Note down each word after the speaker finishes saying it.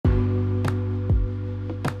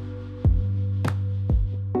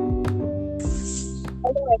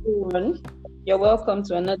everyone. You're welcome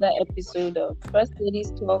to another episode of First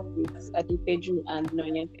Ladies Talk with Adipeju and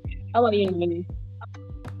Noye. How are you, Noye?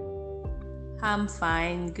 I'm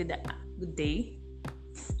fine. Good day.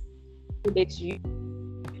 Good day to you.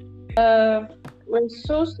 We're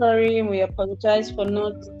so sorry and we apologize for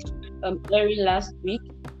not airing last week.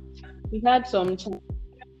 We had some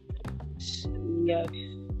challenges. We are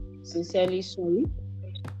sincerely sorry.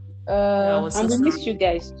 I was so And we sorry. missed you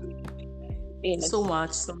guys too. Yes. So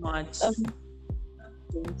much.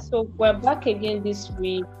 So we're back again this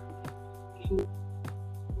week.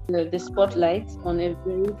 The spotlight on a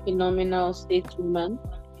very phenomenal stateswoman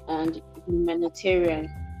and humanitarian,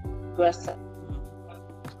 Grasa,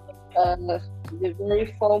 the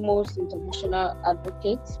very foremost international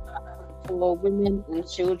advocate for women and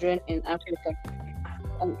children in Africa.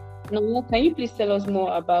 Nola, can you please tell us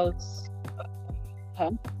more about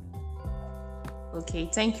her? Okay,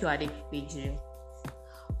 thank you, Adepeju.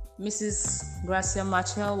 Mrs. Gracia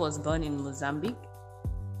Machel was born in Mozambique,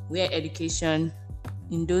 where education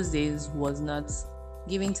in those days was not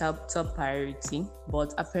given top priority,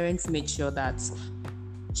 but her parents made sure that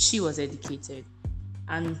she was educated.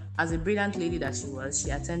 And as a brilliant lady that she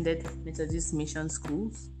attended Methodist mission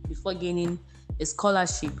schools before gaining a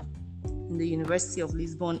scholarship in the University of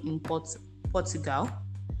Lisbon in Portugal,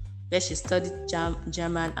 where she studied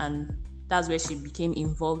German, and that's where she became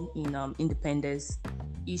involved in independence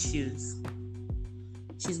issues.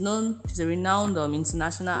 She's a renowned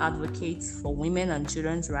international advocate for women and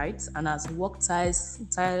children's rights and has worked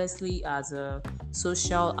tirelessly as a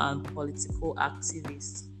social and political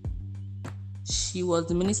activist. She was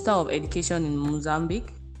the Minister of Education in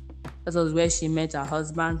Mozambique. That was where she met her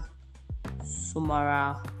husband,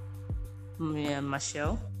 Sumara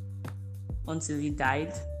Machel, until he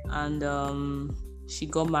died. And she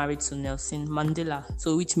got married to Nelson Mandela,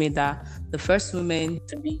 so which made her the first woman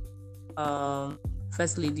to be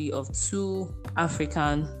First Lady of two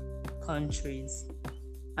African countries.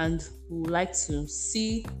 And we would like to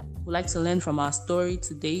learn from our story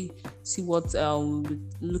today, see what we'll be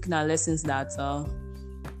looking at lessons that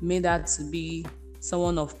made her to be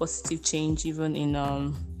someone of positive change even in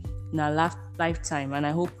our lifetime. And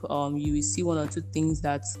I hope you will see one or two things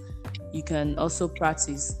that you can also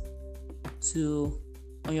practice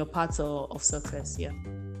on your path of success. Yeah.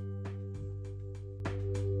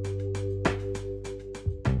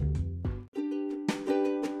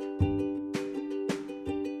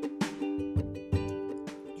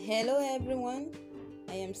 Hello everyone,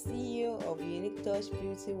 I am CEO of Unique Touch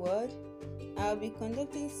Beauty World. I'll be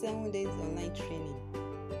conducting 7 days online training.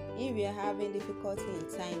 If you're having difficulty in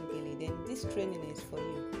time daily, then this training is for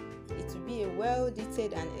you. It will be a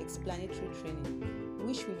well-detailed and explanatory training,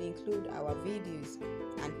 which will include our videos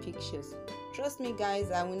and pictures. Trust me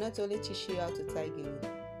guys, I will not only teach you how to tie gele,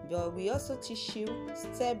 but we also teach you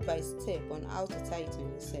step by step on how to tie it on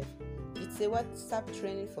yourself. It's a WhatsApp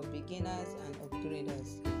training for beginners and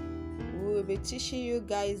upgraders. We will be teaching you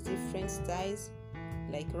guys different styles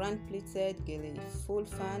like round-pleated gele, full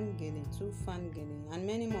fan gele, 2-fan gele, and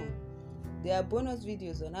many more. There are bonus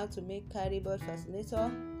videos on how to make carryboard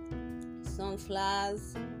fascinator,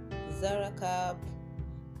 sunflowers, Zara cap,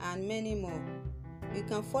 and many more. You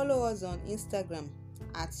can follow us on Instagram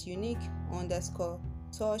at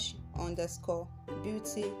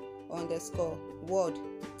unique_touch_beauty_world,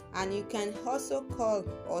 and you can also call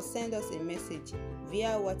or send us a message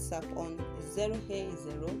via WhatsApp on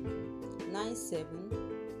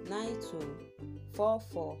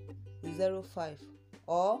 08097924405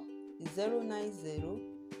 or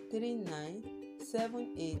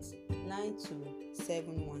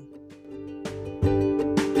 09039789271.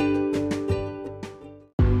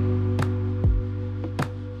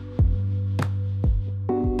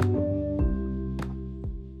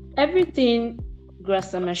 Everything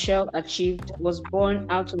Grasa Machel achieved was born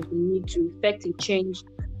out of the need to effect a change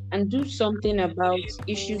and do something about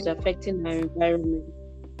issues affecting our environment.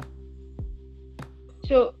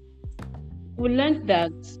 So we learned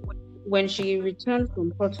that when she returned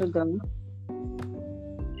from Portugal,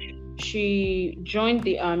 she joined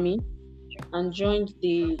the army and joined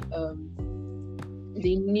the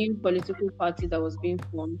new political party that was being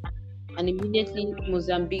formed. And immediately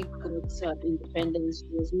Mozambique got independence.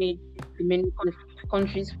 She was made the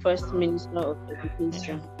country's first Minister of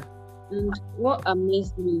Education. And what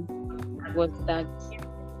amazed me was that,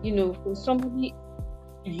 for somebody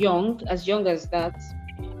as young as that,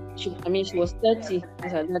 she was 30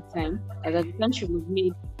 at that time. At the time she was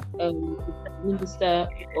made Minister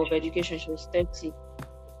of Education, she was 30.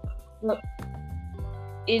 But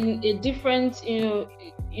in a different,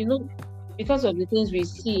 because of the things we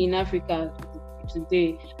see in Africa,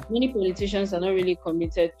 today. Many politicians are not really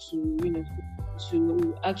committed to,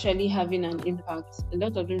 to actually having an impact. A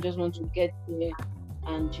lot of them just want to get there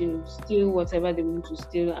and, steal whatever they want to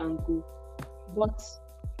steal and go. But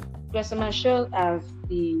Graça Machel, as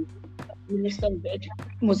the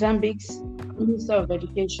Mozambique's Minister of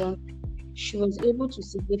Education, she was able to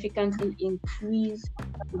significantly increase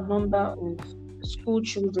the number of school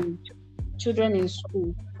children in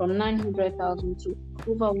school from 900,000 to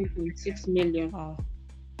over 1.6 million. Wow.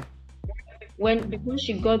 Because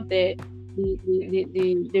she got there,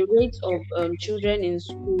 the rate of children in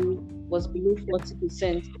school was below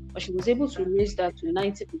 40%, but she was able to raise that to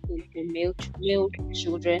 90% for male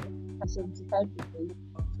children and 75%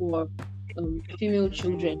 for female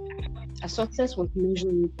children. Her success was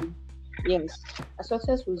measurable. Yes, her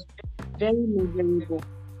success was very measurable.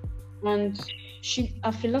 And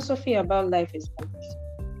her philosophy about life is that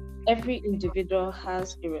every individual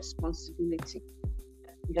has a responsibility,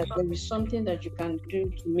 that there is something that you can do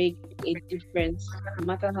to make a difference, no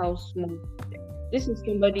matter how small. This is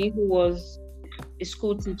somebody who was a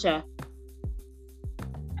school teacher.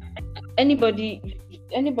 Anybody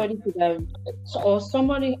could have, or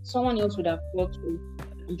someone else would have thought, oh,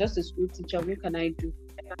 I'm just a school teacher, what can I do?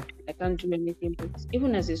 I can't do anything. But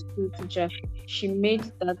even as a school teacher, she made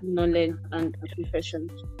that knowledge and a profession,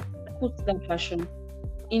 put that passion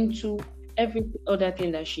into every other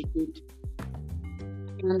thing that she did.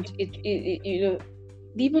 And it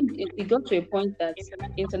got to a point that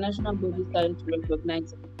international bodies started to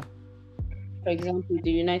recognize it. For example,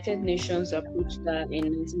 the United Nations approached her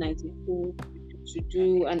in 1994 to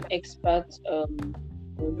do an expert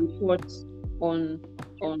report on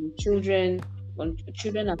children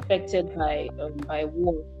affected by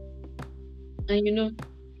war. And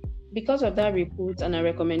because of that report and her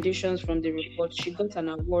recommendations from the report, she got an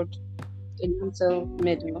award, a Nobel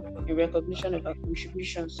medal, in recognition of her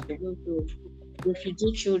contributions to the welfare of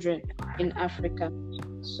refugee children in Africa.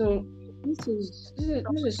 So this is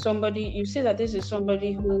somebody, you say that this is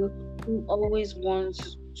somebody who always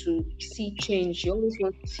wants to see change. She always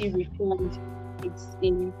wants to see reforms.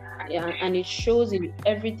 And it shows in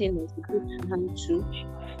everything that she puts her hand to.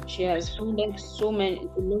 She has funded a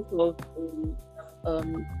lot of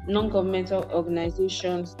non-governmental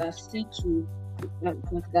organizations that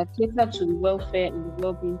that cater to the welfare and the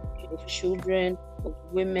well-being of children, of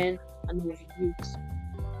women, and of youth.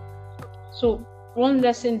 So one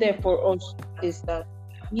lesson there for us is that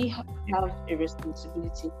we have a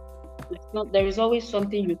responsibility. There is always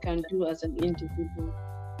something you can do as an individual.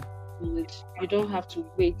 And you don't have to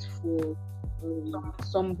wait for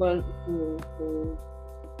someone, for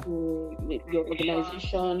your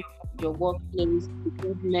organization, your workplace, the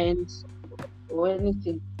government, or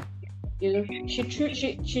anything. She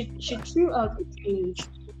threw out a challenge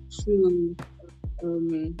to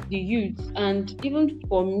the youth, and even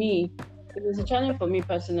for me, it was a challenge for me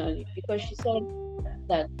personally, because she said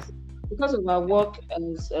that because of our work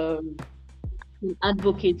as an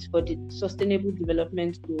advocate for the Sustainable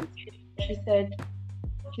Development Goals, she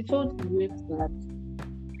told the youth that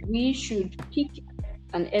we should pick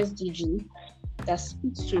an SDG that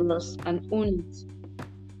speaks to us and own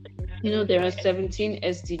it. There are 17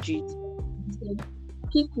 SDGs. She said,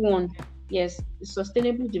 pick one. Yes, the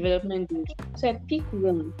Sustainable Development Goals. She said, pick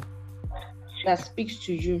one that speaks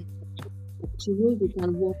to you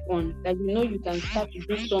can work on, that you can start to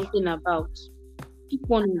do something about. Pick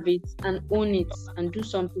one of it and own it and do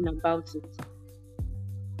something about it.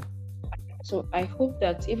 So I hope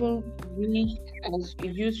that even we as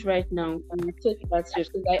youth right now will take that serious,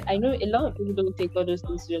 because I know a lot of people don't take all those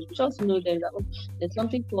things serious. We just know there's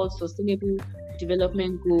something called Sustainable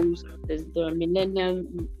Development Goals. There are Millennium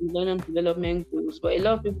Development Goals, but a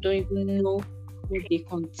lot of people don't even know what they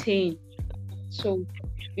contain. So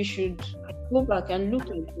we should go back and look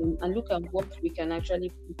at them and look at what we can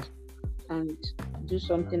actually put and do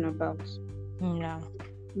something about. Yeah.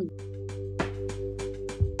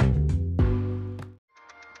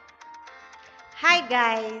 Hi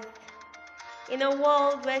guys! In a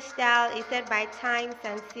world where style is set by times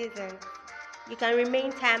and seasons, you can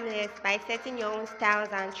remain timeless by setting your own styles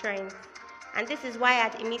and trends. And this is why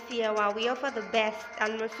at Imisiewa we offer the best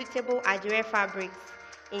and most suitable Adire fabrics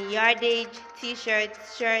in yardage,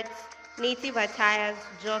 t-shirts, shirts, native attires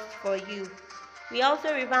just for you. We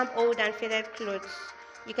also revamp old and faded clothes.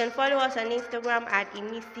 You can follow us on Instagram at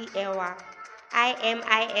Imisiewa,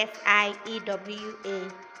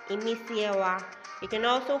 IMISIEWA, Imisiewa. You can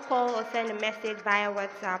also call or send a message via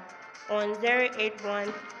WhatsApp on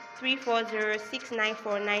 081 340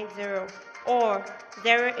 69490. or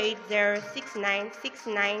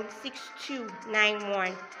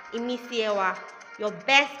 08069696291. Imisiewa, your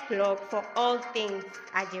best plug for all things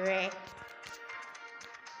Adire.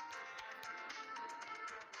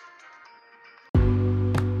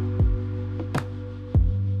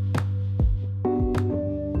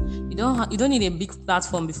 You don't need a big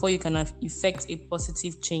platform before you can effect a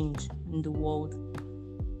positive change in the world.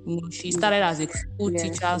 She started as a school Yes.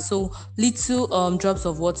 teacher, so little drops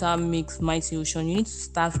of water makes mighty ocean. You need to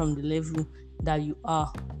start from the level that you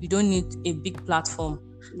are. You don't need a big platform,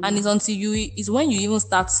 and it's when you even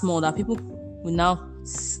start small that people will now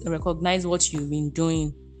recognize what you've been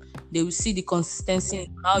doing. They will see the consistency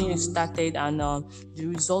in how you started and the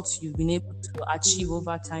results you've been able to achieve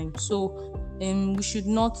over time. So we should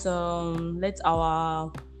not let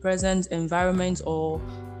our present environment or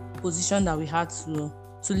position that we had to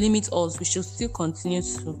limit us. We should still continue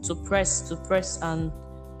to press, and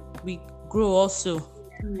we grow also.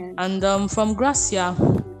 Yes. And from Gracia,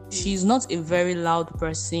 she's not a very loud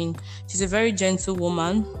person. She's a very gentle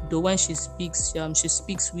woman, though when she speaks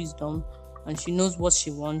wisdom and she knows what she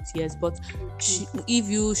wants. Yes, but if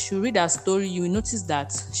you should read her story, you will notice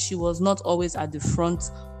that she was not always at the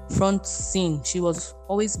front scene. She was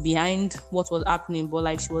always behind what was happening, but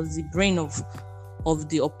like she was the brain of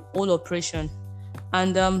the whole operation.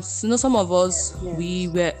 And some of us, we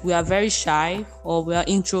are very shy, or we are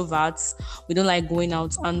introverts. We don't like going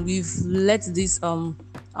out, and we've let this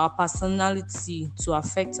our personality to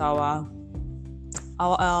affect our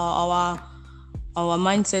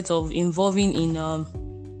mindset of involving in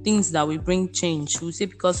things that will bring change. We say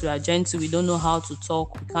because we are gentle, we don't know how to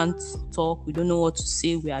talk, we can't talk, we don't know what to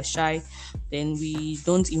say, we are shy, then we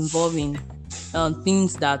don't involve in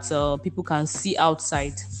things that people can see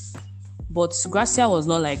outside. But Gracia was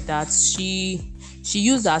not like that. She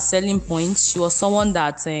used her selling points. She was someone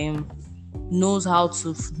that knows how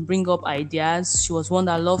to bring up ideas. She was one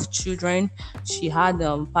that loved children. She had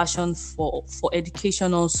passion for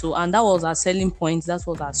education also, and that was her selling point. That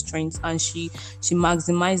was her strength, and she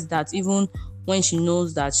maximized that even when she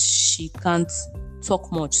knows that she can't talk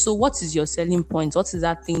much. So what is your selling point? What is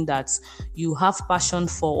that thing that you have passion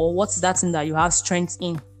for, or what is that thing that you have strength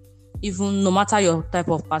in? Even no matter your type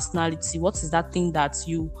of personality, what is that thing that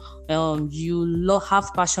you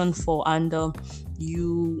have passion for, and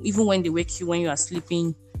you, even when they wake you when you are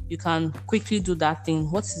sleeping, you can quickly do that thing.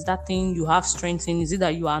 What is that thing you have strength in? Is it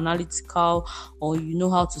that you are analytical, or you know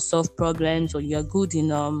how to solve problems, or you are good in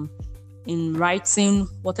writing?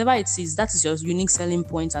 Whatever it is, that is your unique selling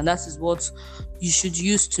point, and that is what you should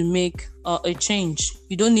use to make a change.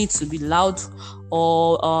 You don't need to be loud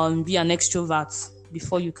or be an extrovert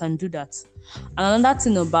before you can do that. And another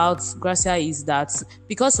thing about Gracia is that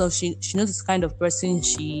because of she knows the kind of person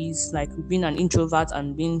she is, like being an introvert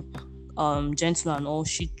and being gentle and all,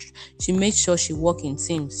 she made sure she worked in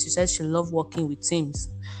teams. She said she loved working with teams,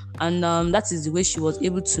 and that is the way she was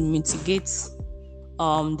able to mitigate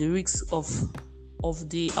the risks of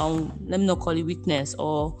the let me not call it weakness,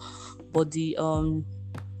 but the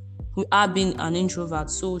we are being an introvert.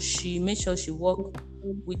 So she made sure she worked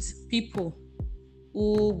with people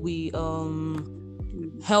who we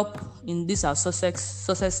help in this our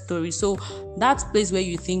success story. So that place where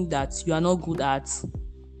you think that you are not good at,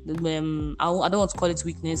 I don't want to call it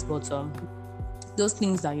weakness, but those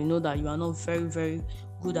things that you know that you are not very, very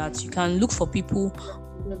good at, you can look for people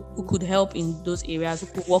who could help in those areas, who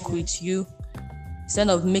could work with you, instead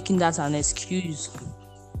of making that an excuse.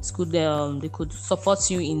 They could support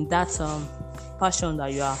you in that passion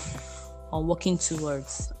that you are working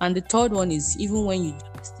towards. And the third one is, even when you do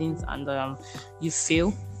these things and you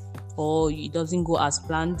fail, or it doesn't go as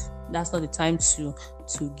planned, that's not the time to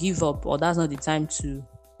give up, or that's not the time to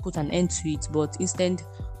put an end to it. But instead,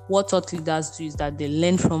 what thought leaders do is that they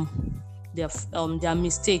learn from their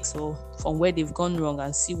mistakes, or from where they've gone wrong,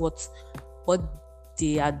 and see what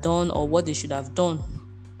they had done or what they should have done,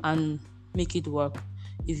 and make it work.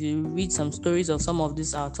 If you read some stories of some of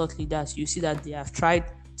these thought leaders, you see that they have tried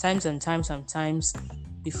times and times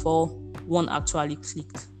before one actually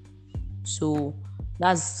clicked. So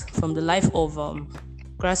that's from the life of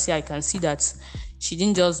Gracia. I can see that she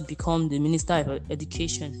didn't just become the Minister of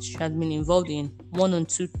Education. She had been involved in one or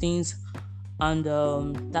two things, and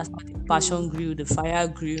that's how the passion grew, the fire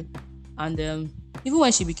grew. And even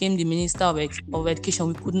when she became the Minister of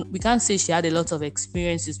Education, we can't say she had a lot of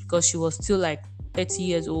experiences, because she was still like 30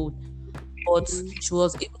 years old. But she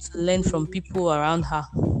was able to learn from people around her,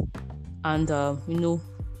 and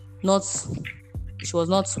she was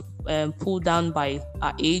not pulled down by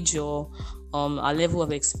her age or her level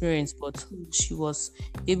of experience, but she was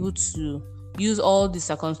able to use all the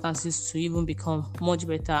circumstances to even become much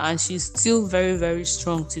better. And she's still very, very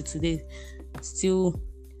strong till today, still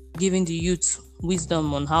giving the youth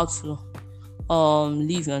wisdom on how to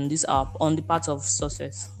live on this app on the path of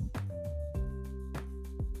success.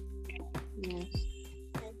 Yes.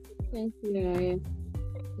 Thank you.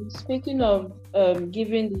 Speaking of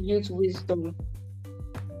giving the youth wisdom,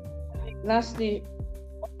 lastly,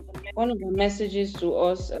 one of the messages to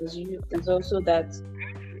us as youth is also that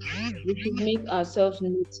we should make ourselves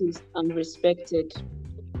noticed and respected.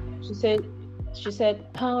 She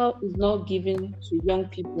said power is not given to young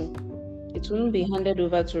people. It won't be handed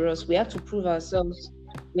over to us. We have to prove ourselves.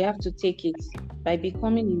 We have to take it by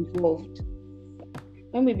becoming involved.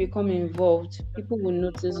 When we become involved, people will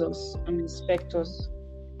notice us and respect us.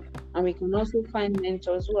 And we can also find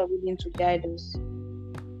mentors who are willing to guide us.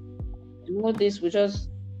 And all this, we just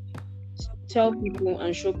tell people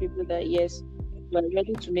and show people that yes, we are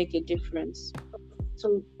ready to make a difference.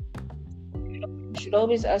 So we should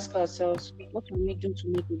always ask ourselves, what can we do to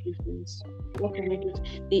make a difference? What can we do?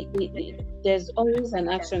 There's always an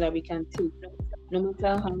action that we can take, no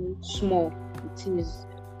matter how small it is.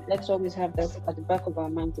 Let's always have that at the back of our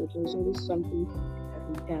mind, that there's always something that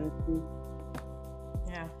we can do.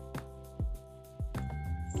 Yeah.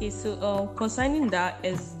 Okay, so concerning that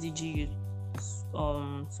SDG you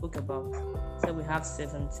spoke about, so we have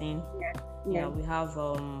 17. Yeah, we have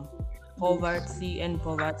poverty, end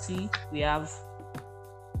poverty. We have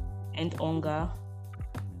end hunger.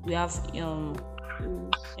 We have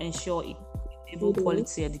ensure equal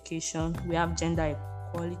quality education. We have gender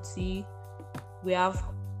equality. We have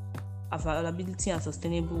availability and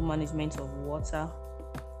sustainable management of water.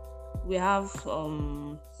 We have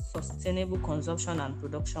sustainable consumption and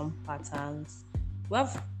production patterns. We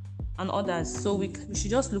have and others. So we should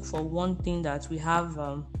just look for one thing that we have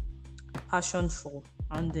passion for,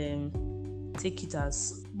 and then take it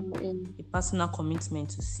as a personal commitment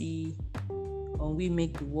to see we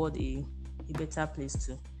make the world a better place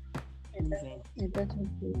to live in. A better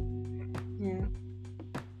place. Yeah.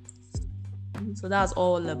 So that's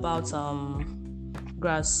all about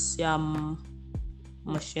Gracia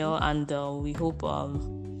Machel, and we hope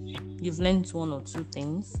you've learned one or two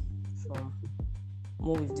things from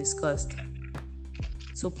what we've discussed.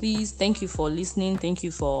 So please, thank you for listening. Thank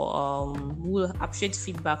you for we'll appreciate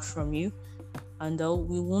feedback from you, and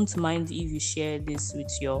we won't mind if you share this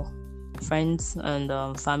with your friends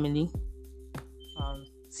and family.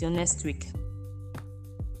 See you next week.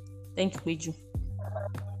 Thank you, Peju.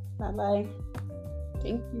 Bye bye.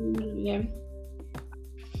 Thank you. Yeah.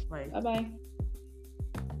 Bye. Bye bye.